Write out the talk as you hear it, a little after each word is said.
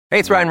Hey,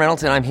 it's Ryan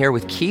Reynolds, and I'm here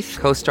with Keith,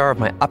 co-star of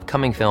my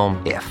upcoming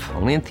film, If,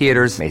 only in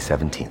theaters May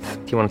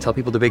 17th. Do you want to tell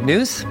people the big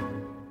news?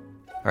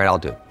 All right, I'll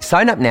do it.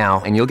 Sign up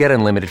now and you'll get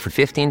unlimited for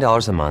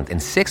 $15 a month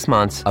and 6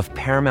 months of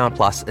Paramount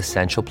Plus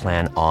Essential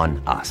Plan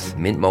on us.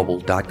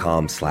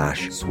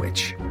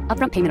 MintMobile.com/switch.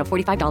 Upfront payment of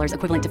 $45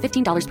 equivalent to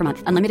 $15 per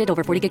month. Unlimited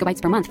over 40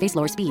 gigabytes per month. Face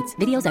lower speeds.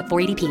 Videos at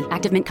 480p.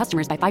 Active Mint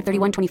customers by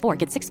 531.24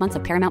 get 6 months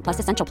of Paramount Plus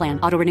Essential Plan.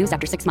 Auto renews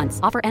after 6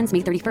 months. Offer ends May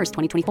 31st,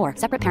 2024.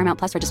 Separate Paramount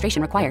Plus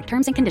registration required.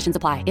 Terms and conditions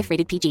apply if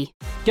rated PG.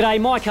 G'day,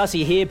 Mike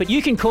Hussey here, but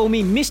you can call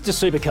me Mr.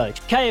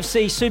 Supercoach.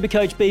 KFC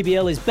Supercoach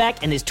BBL is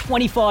back and there's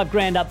 25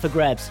 grand up for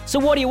grabs. So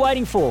what are you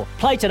waiting for?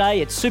 Play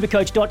today at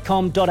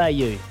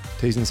supercoach.com.au.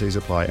 T's and C's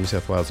apply. New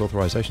South Wales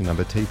authorisation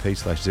number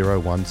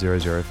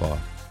TP/01005.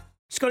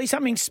 Scotty,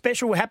 something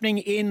special happening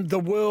in the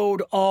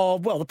world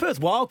of, well, the Perth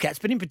Wildcats,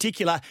 but in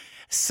particular,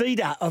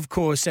 CEDA, of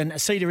course. And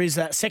CEDA is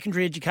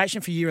secondary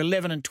education for year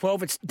 11 and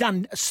 12. It's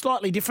done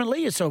slightly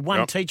differently. It's a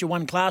one teacher,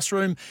 one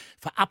classroom.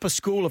 For upper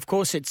school, of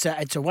course, it's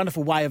a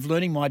wonderful way of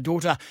learning. My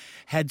daughter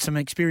had some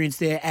experience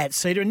there at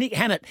CEDA. And Nick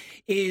Hannett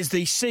is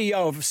the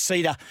CEO of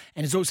CEDA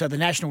and is also the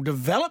National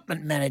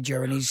Development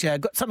Manager. And he's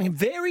got something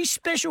very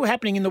special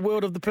happening in the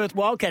world of the Perth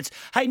Wildcats.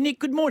 Hey, Nick,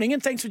 good morning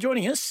and thanks for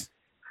joining us.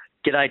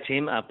 G'day,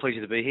 Tim.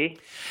 Pleasure to be here.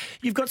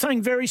 You've got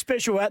something very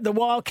special. The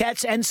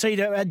Wildcats and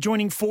CEDA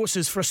joining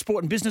forces for a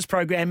sport and business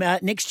program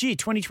next year,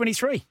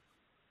 2023.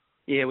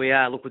 Yeah, we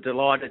are. Look, we're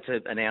delighted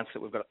to announce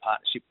that we've got a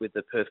partnership with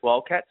the Perth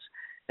Wildcats,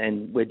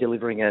 and we're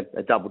delivering a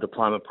double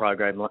diploma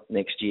program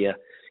next year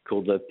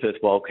called the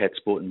Perth Wildcats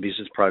Sport and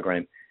Business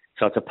Program.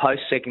 So it's a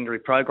post-secondary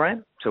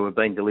program. So we've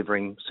been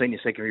delivering senior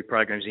secondary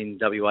programs in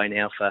WA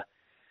now for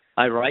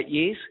over 8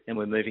 years, and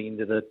we're moving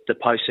into the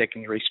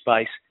post-secondary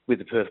space with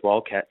the Perth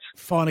Wildcats.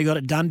 Finally got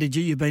it done, did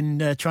you? You've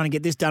been trying to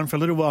get this done for a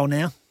little while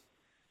now.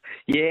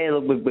 Yeah,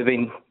 look, we've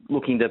been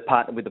looking to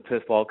partner with the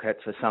Perth Wildcats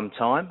for some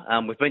time.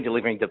 We've been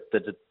delivering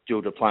the dual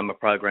diploma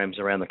programs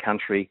around the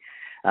country,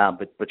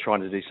 but we're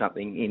trying to do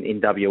something in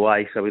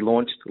WA. So we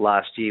launched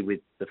last year with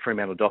the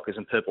Fremantle Dockers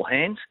and Purple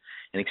Hands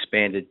and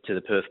expanded to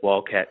the Perth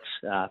Wildcats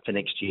for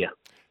next year.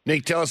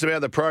 Nick, tell us about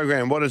the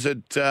program. What does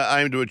it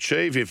aim to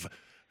achieve? If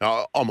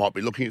I might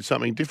be looking at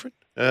something different.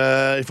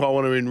 If I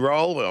want to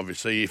enrol,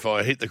 obviously, if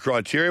I hit the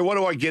criteria, what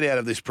do I get out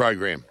of this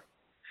program?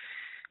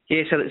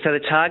 Yeah, so the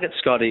target,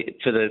 Scotty,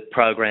 for the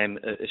program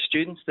are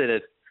students that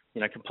have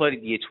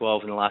completed year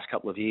 12 in the last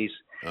couple of years,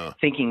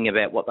 thinking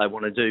about what they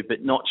want to do,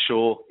 but not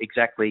sure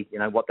exactly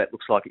what that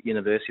looks like at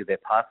university or their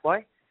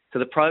pathway. So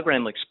the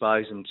program will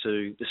expose them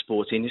to the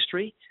sports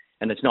industry,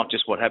 and it's not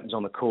just what happens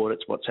on the court,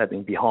 it's what's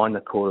happening behind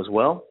the court as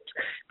well.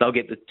 They'll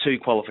get the two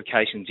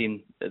qualifications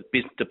in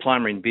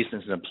diploma in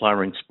business and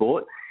diploma in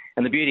sport.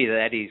 And the beauty of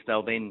that is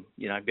they'll then,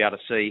 be able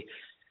to see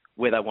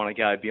where they want to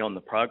go beyond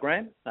the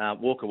program,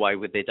 walk away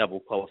with their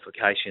double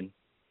qualification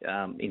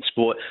in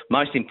sport.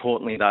 Most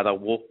importantly, though,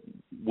 they'll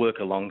work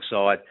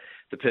alongside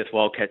the Perth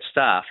Wildcats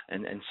staff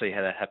and see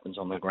how that happens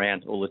on the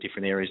ground, all the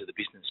different areas of the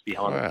business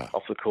behind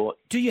off the court.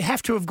 Do you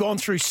have to have gone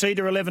through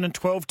CEDA 11 and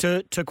 12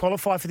 to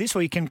qualify for this,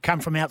 or you can come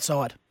from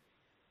outside?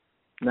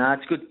 No,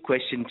 it's a good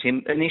question,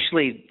 Tim.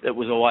 Initially, it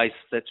was always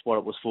that's what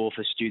it was for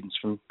students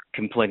from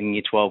completing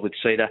Year 12 with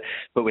CEDA,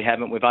 but we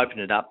haven't. We've opened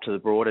it up to the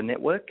broader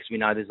network because we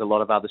know there's a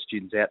lot of other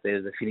students out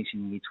there that are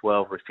finishing Year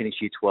 12 or finished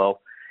Year 12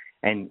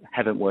 and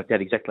haven't worked out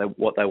exactly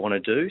what they want to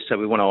do. So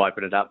we want to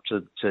open it up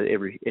to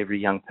every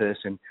young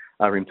person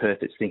over in Perth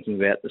that's thinking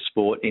about the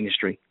sport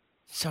industry.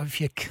 So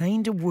if you're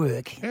keen to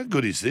work... How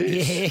good is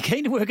this? Yeah,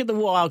 keen to work at the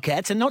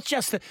Wildcats, and not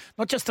just the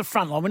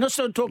front line. We're not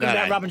sort of talking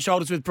about rubbing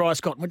shoulders with Bryce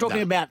Cotton. We're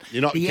talking about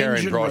You're not the carrying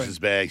engine Bryce's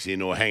room. bags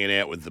in or hanging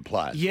out with the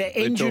players. Yeah,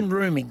 engine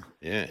rooming.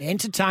 Yeah.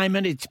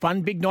 Entertainment. It's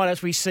one big night,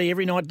 as we see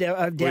every night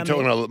down We're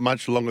talking there. a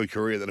much longer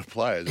career than a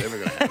player's ever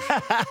going to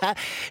have.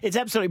 It's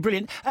absolutely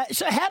brilliant.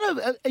 So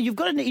you've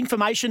got an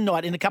information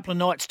night in a couple of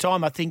nights'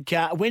 time, I think,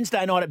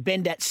 Wednesday night at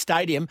Bendat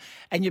Stadium,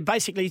 and you're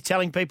basically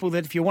telling people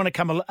that if you want to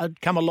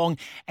come along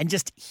and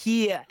just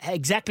hear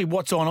exactly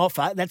what's on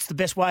offer, that's the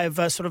best way of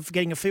sort of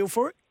getting a feel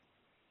for it?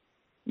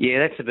 Yeah,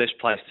 that's the best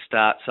place to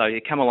start. So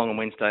you come along on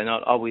Wednesday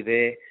night. I'll be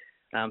there.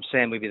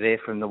 Sam will be there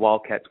from the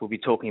Wildcats. We'll be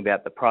talking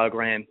about the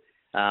program,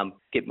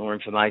 get more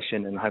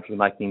information and hopefully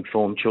make an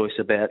informed choice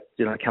about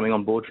coming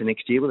on board for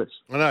next year with us.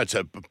 I know it's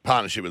a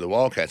partnership with the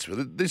Wildcats,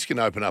 but this can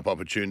open up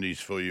opportunities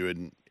for you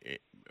in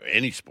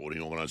any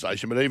sporting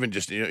organisation, but even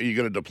just, you've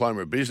got a diploma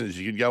of business,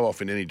 you can go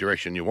off in any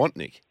direction you want,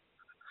 Nick.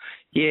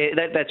 Yeah,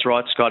 that's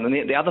right, Scott.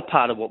 And the other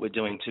part of what we're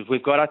doing too,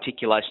 we've got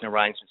articulation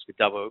arrangements with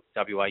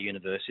WA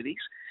universities.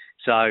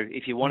 So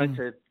if you wanted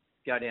to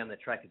go down the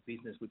track of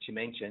business, which you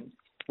mentioned,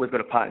 we've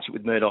got a partnership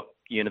with Murdoch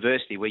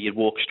University where you'd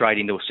walk straight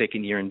into a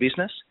second year in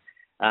business.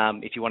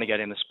 If you want to go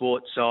down the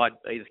sports side,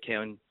 either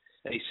Cowan,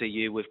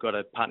 ECU, we've got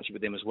a partnership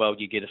with them as well.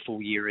 You get a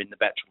full year in the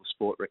Bachelor of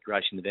Sport,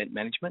 Recreation, and Event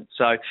Management.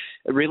 So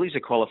it really is a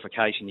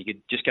qualification. You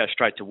could just go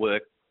straight to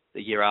work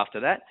the year after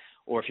that,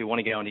 or if you want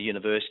to go into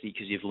university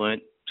because you've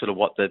learnt sort of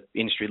what the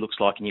industry looks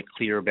like and you're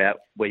clear about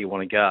where you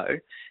want to go,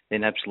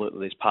 then absolutely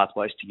there's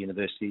pathways to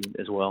university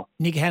as well.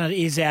 Nick Hannett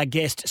is our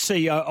guest,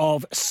 CEO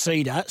of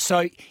Cedar.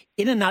 So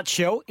in a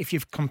nutshell, if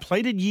you've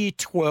completed year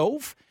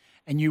 12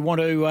 and you want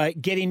to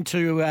get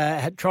into,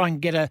 try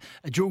and get a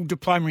dual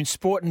diploma in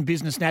sport and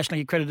business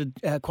nationally accredited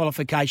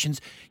qualifications,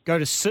 go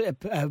to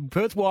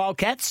Perth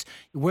Wildcats.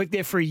 You work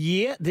there for a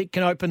year. That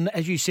can open,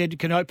 as you said,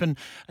 can open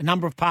a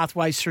number of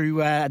pathways through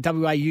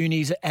WA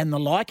unis and the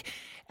like.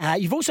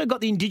 You've also got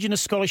the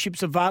Indigenous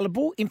scholarships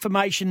available.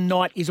 Information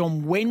night is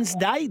on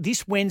Wednesday,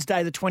 this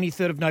Wednesday, the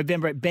 23rd of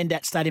November at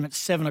Bendat Stadium at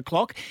 7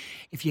 o'clock.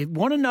 If you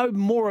want to know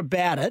more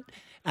about it,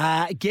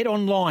 get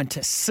online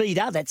to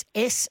Cedar, that's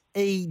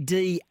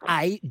seda.eda.au.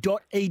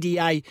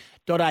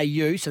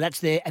 So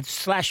that's there at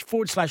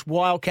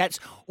 //Wildcats,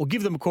 or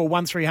give them a call,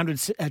 1300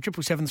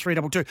 777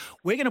 322.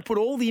 We're going to put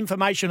all the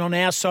information on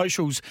our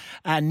socials,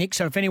 Nick,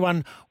 so if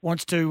anyone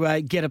wants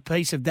to get a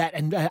piece of that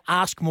and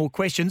ask more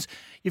questions,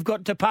 you've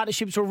got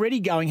partnerships already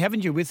going,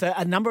 haven't you, with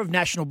a number of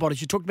national bodies.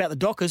 You talked about the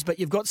Dockers, but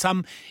you've got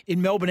some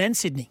in Melbourne and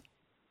Sydney.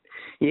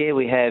 Yeah,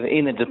 we have.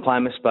 In the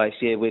diploma space,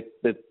 we're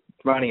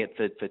running it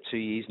for 2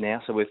 years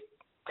now. So we're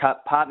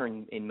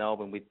partnering in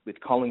Melbourne with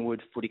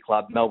Collingwood Footy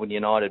Club, Melbourne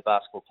United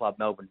Basketball Club,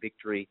 Melbourne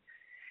Victory.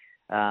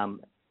 And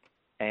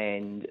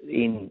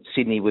in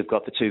Sydney, we've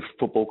got the two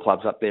football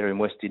clubs up there in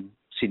Western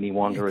Sydney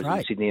Wanderers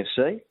and Sydney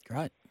FC.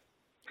 Great.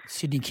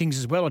 Sydney Kings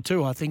as well,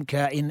 too, I think,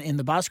 in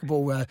the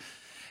basketball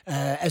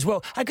as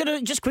well. I got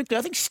to just quickly,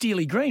 I think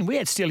Steely Green, we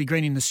had Steely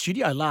Green in the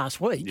studio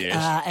last week.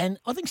 Yes. And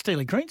I think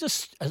Steely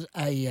Green's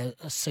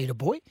a Cedar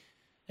boy.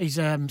 He's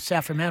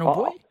South Fremantle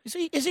boy. Is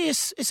he a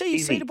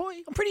Cedar boy?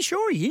 I'm pretty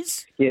sure he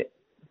is. Yeah.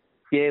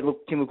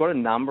 Look, Tim, we've got a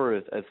number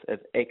of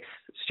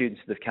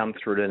ex-students that have come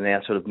through and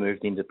now sort of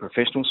moved into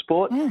professional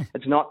sport.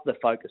 It's not the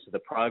focus of the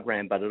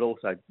program, but it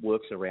also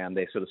works around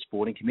their sort of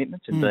sporting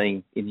commitments and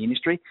being in the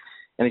industry.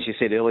 And as you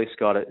said earlier,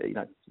 Scott,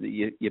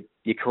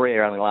 your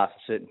career only lasts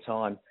a certain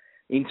time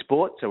in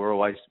sport, so we're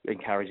always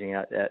encouraging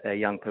our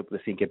young people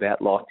to think about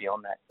life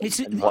beyond that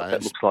and what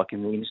that looks like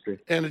in the industry.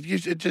 And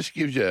it just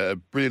gives you a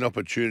brilliant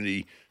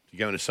opportunity to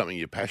go into something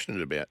you're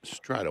passionate about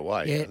straight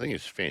away. Yeah. I think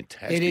it's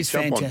fantastic. It is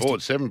Jump fantastic. on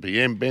board, 7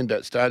 p.m,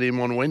 Bendat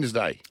Stadium on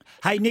Wednesday.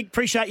 Hey, Nick,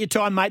 appreciate your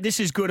time, mate. This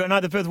is good. I know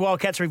the Perth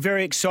Wildcats are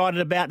very excited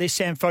about this,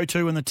 Sam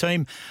Fotu and the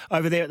team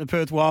over there at the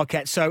Perth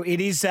Wildcats. So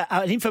it is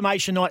an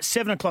information night,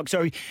 7 o'clock.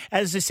 So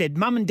as I said,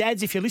 mum and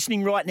dads, if you're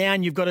listening right now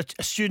and you've got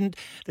a student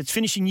that's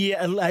finishing year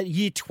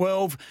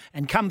 12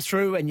 and come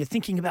through and you're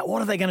thinking about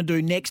what are they going to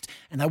do next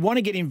and they want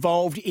to get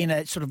involved in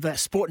a sort of a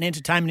sport and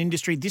entertainment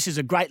industry, this is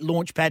a great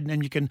launch pad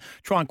and you can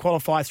try and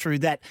qualify through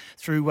that,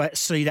 through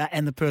Cedar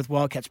and the Perth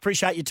Wildcats.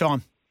 Appreciate your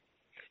time.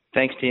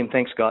 Thanks, Tim.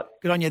 Thanks, Scott.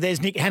 Good on you.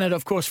 There's Nick Hannett,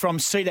 of course, from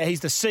Cedar.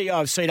 He's the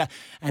CEO of Cedar.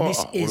 And this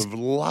I would have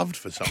loved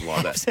for something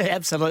like that.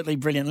 Absolutely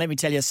brilliant. Let me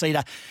tell you,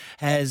 Cedar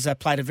has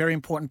played a very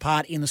important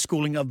part in the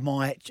schooling of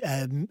my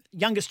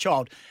youngest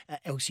child,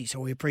 Elsie. So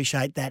we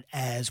appreciate that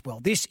as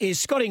well. This is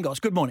Scott Ingles.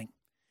 Good morning.